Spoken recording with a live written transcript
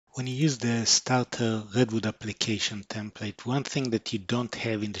When you use the starter Redwood application template, one thing that you don't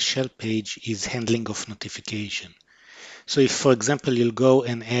have in the shell page is handling of notification. So if, for example, you'll go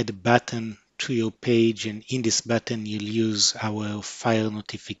and add a button to your page, and in this button you'll use our fire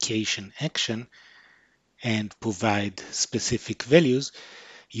notification action and provide specific values,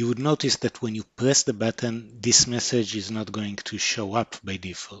 you would notice that when you press the button, this message is not going to show up by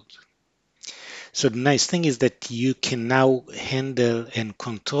default. So the nice thing is that you can now handle and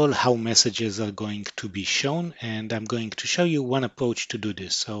control how messages are going to be shown, and I'm going to show you one approach to do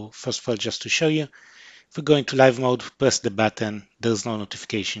this. So first of all, just to show you, if we go into live mode, press the button, there's no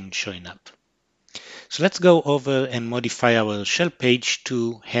notification showing up. So let's go over and modify our shell page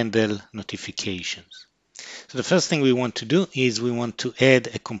to handle notifications. So the first thing we want to do is we want to add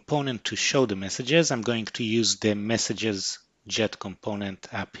a component to show the messages. I'm going to use the messages jet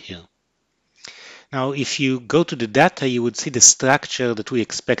component up here. Now, if you go to the data, you would see the structure that we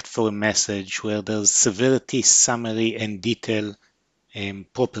expect for a message, where there's severity, summary, and detail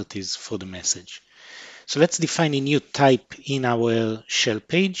properties for the message. So let's define a new type in our shell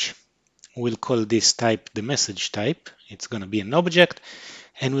page. We'll call this type the message type. It's going to be an object,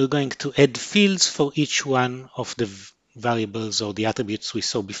 and we're going to add fields for each one of the variables or the attributes we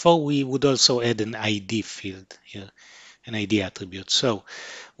saw before. We would also add an ID field here, an ID attribute. So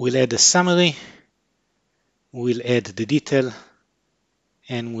we'll add a summary, we'll add the detail,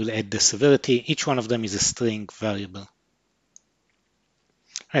 and we'll add the severity. Each one of them is a string variable. All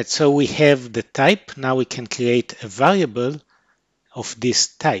right, so we have the type. Now we can create a variable of this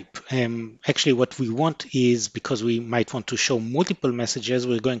type. Actually, what we want is, because we might want to show multiple messages,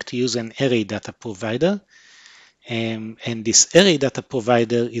 we're going to use an array data provider. And this array data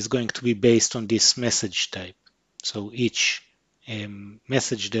provider is going to be based on this message type. So each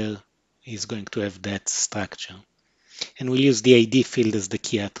message there is going to have that structure. And we'll use the ID field as the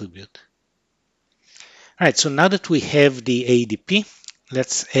key attribute. All right, so now that we have the ADP,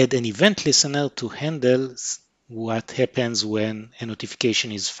 let's add an event listener to handle what happens when a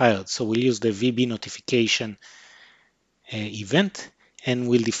notification is fired. So we'll use the VB notification event, and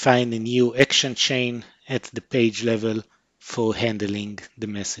we'll define a new action chain at the page level for handling the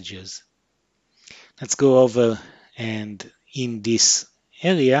messages. Let's go over, and in this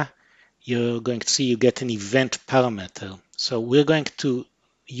area, you're going to see you get an event parameter. So we're going to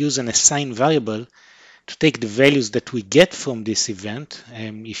use an assign variable to take the values that we get from this event.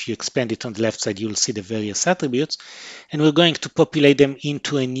 If you expand it on the left side, you'll see the various attributes, and we're going to populate them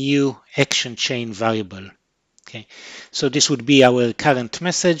into a new action chain variable. Okay, so this would be our current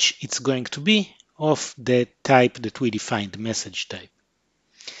message. It's going to be of the type that we defined, the message type.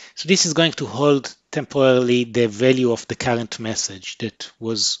 So this is going to hold temporarily the value of the current message that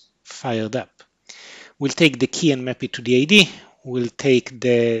was fired up. We'll take the key and map it to the ID. We'll take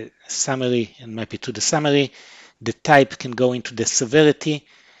the summary and map it to the summary. The type can go into the severity,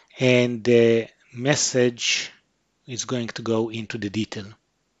 and the message is going to go into the detail. All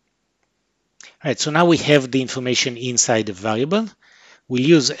right, so now we have the information inside the variable. We'll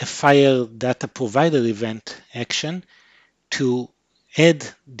use a fire data provider event action to add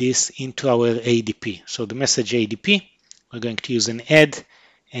this into our ADP. So the message ADP, we're going to use an add,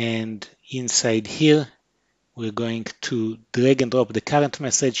 and inside here, we're going to drag and drop the current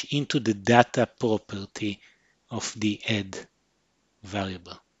message into the data property of the add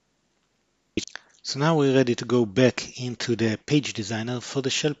variable. So now we're ready to go back into the page designer for the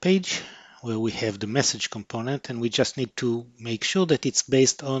shell page, where we have the message component, and we just need to make sure that it's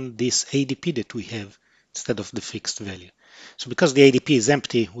based on this ADP that we have instead of the fixed value. So because the ADP is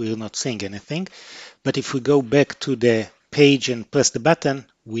empty, we're not seeing anything. But if we go back to the page and press the button,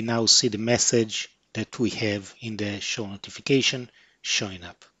 we now see the message that we have in the show notification showing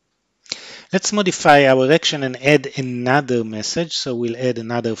up. Let's modify our action and add another message. So we'll add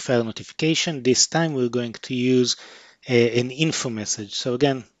another fire notification. This time we're going to use an info message. So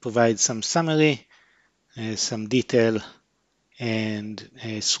again, provide some summary, some detail, and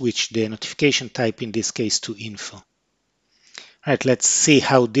switch the notification type, in this case, to info. All right, let's see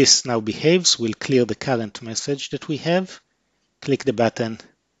how this now behaves. We'll clear the current message that we have, click the button,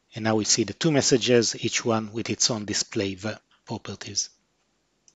 and now we see the two messages, each one with its own display properties.